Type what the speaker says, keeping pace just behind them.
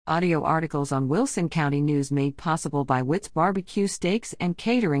Audio articles on Wilson County News made possible by Witt's Barbecue Steaks and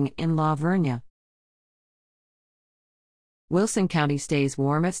Catering in La Vernia. Wilson County stays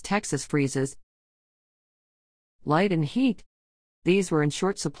warm as Texas freezes. Light and heat. These were in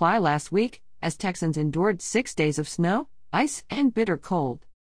short supply last week, as Texans endured 6 days of snow, ice, and bitter cold.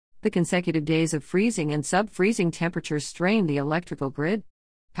 The consecutive days of freezing and sub-freezing temperatures strained the electrical grid.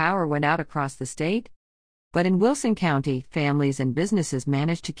 Power went out across the state. But in Wilson County, families and businesses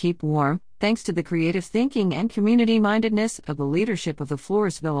managed to keep warm, thanks to the creative thinking and community-mindedness of the leadership of the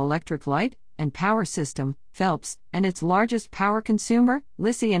Floresville Electric Light and Power System, Phelps, and its largest power consumer,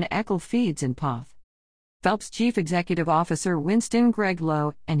 Lissy and Eckel Feeds in Poth. Phelps Chief Executive Officer Winston Greg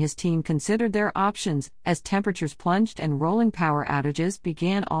Lowe and his team considered their options as temperatures plunged and rolling power outages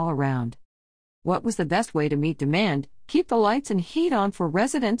began all around. What was the best way to meet demand, keep the lights and heat on for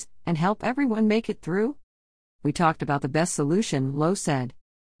residents, and help everyone make it through? We talked about the best solution, Lowe said.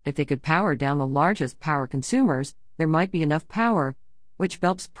 If they could power down the largest power consumers, there might be enough power, which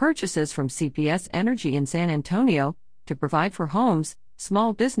Phelps purchases from CPS Energy in San Antonio, to provide for homes,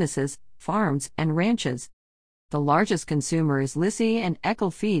 small businesses, farms, and ranches. The largest consumer is Lissy and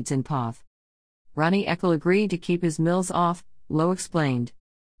Eckel Feeds in Poth. Ronnie Eckel agreed to keep his mills off, Lowe explained.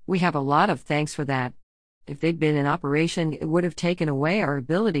 We have a lot of thanks for that. If they'd been in operation, it would have taken away our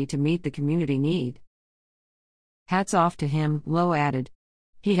ability to meet the community need. Hats off to him, Lowe added.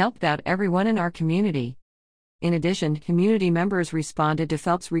 He helped out everyone in our community. In addition, community members responded to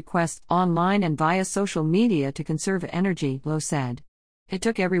Phelps' requests online and via social media to conserve energy, Lowe said. It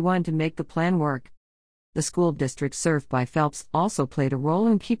took everyone to make the plan work. The school district served by Phelps also played a role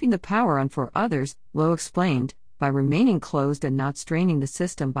in keeping the power on for others, Lowe explained, by remaining closed and not straining the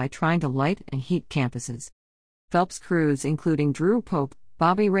system by trying to light and heat campuses. Phelps crews, including Drew Pope,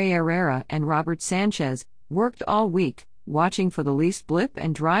 Bobby Ray Herrera, and Robert Sanchez, worked all week, watching for the least blip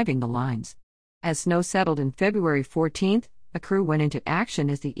and driving the lines. As snow settled in February 14th, a crew went into action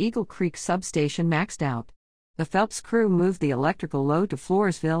as the Eagle Creek substation maxed out. The Phelps crew moved the electrical load to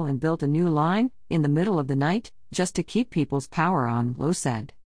Floresville and built a new line, in the middle of the night, just to keep people's power on, Lowe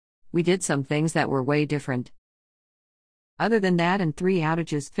said. We did some things that were way different. Other than that, and 3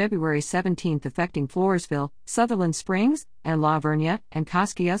 outages February 17th affecting Floresville, Sutherland Springs, and La Vernia and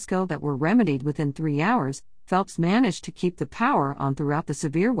Kosciuszko that were remedied within 3 hours, Phelps managed to keep the power on throughout the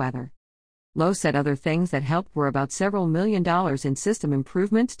severe weather. Lowe said other things that helped were about several $1 million in system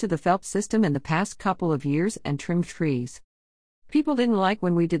improvements to the Phelps system in the past couple of years and trimmed trees. People didn't like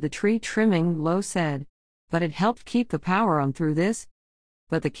when we did the tree trimming, Lowe said. But it helped keep the power on through this.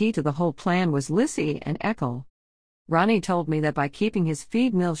 But the key to the whole plan was Lissy and Eckel. Ronnie told me that by keeping his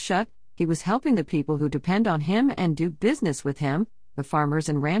feed mill shut, he was helping the people who depend on him and do business with him, the farmers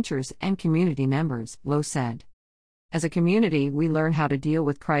and ranchers and community members, Lowe said. As a community, we learn how to deal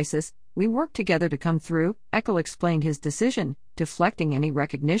with crisis. We work together to come through, Eckel explained his decision, deflecting any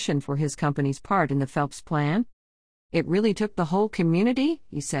recognition for his company's part in the Phelps plan. It really took the whole community,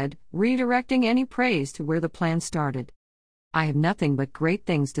 he said, redirecting any praise to where the plan started. I have nothing but great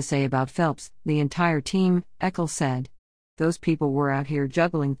things to say about Phelps, the entire team, Eckel said. Those people were out here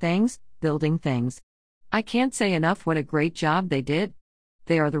juggling things, building things. I can't say enough what a great job they did.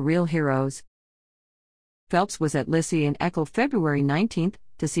 They are the real heroes. Phelps was at Lissy and Eckel February 19th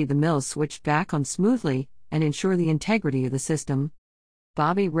to see the mills switched back on smoothly and ensure the integrity of the system.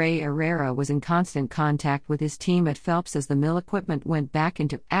 Bobby Ray Herrera was in constant contact with his team at Phelps as the mill equipment went back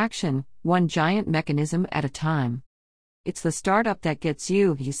into action, one giant mechanism at a time. It's the startup that gets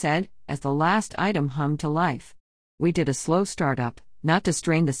you, he said, as the last item hummed to life. We did a slow startup, not to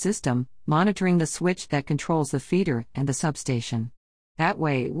strain the system, monitoring the switch that controls the feeder and the substation. That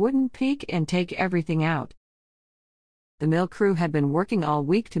way it wouldn't peak and take everything out. The mill crew had been working all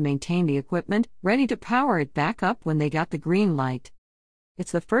week to maintain the equipment, ready to power it back up when they got the green light.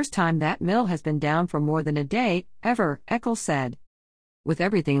 It's the first time that mill has been down for more than a day, ever, Eckel said. With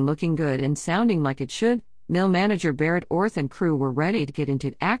everything looking good and sounding like it should, mill manager Barrett Orth and crew were ready to get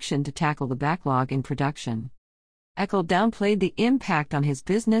into action to tackle the backlog in production. Eckel downplayed the impact on his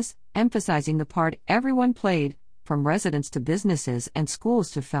business, emphasizing the part everyone played, from residents to businesses and schools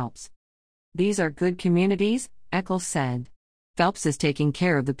to Phelps. These are good communities, Eckel said. Phelps is taking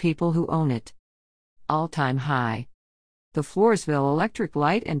care of the people who own it. All-time high. The Floresville Electric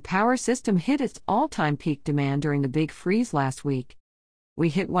Light and Power System hit its all-time peak demand during the big freeze last week. We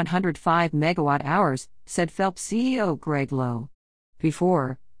hit 105 megawatt-hours, said Phelps CEO Greg Lowe.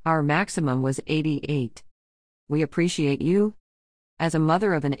 Before, our maximum was 88. We appreciate you. As a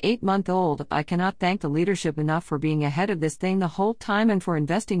mother of an 8-month-old, I cannot thank the leadership enough for being ahead of this thing the whole time and for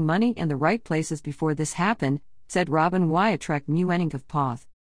investing money in the right places before this happened, said Robin Wyatrek Muenig of Poth.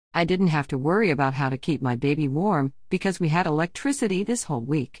 I didn't have to worry about how to keep my baby warm because we had electricity this whole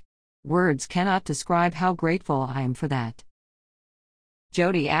week. Words cannot describe how grateful I am for that.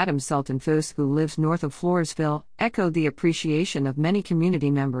 Jody Adams Sultanfus, who lives north of Floresville, echoed the appreciation of many community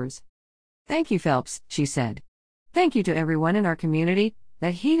members. "Thank you, Phelps," she said. "Thank you to everyone in our community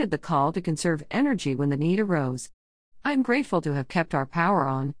that heeded the call to conserve energy when the need arose. I'm grateful to have kept our power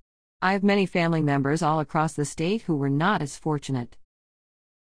on. I have many family members all across the state who were not as fortunate."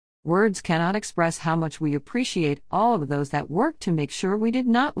 Words cannot express how much we appreciate all of those that worked to make sure we did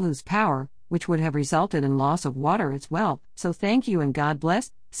not lose power, which would have resulted in loss of water as well, so thank you and God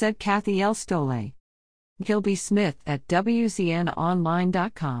bless, said Kathy L. Stolle. Gilby Smith at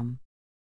WCNOnline.com.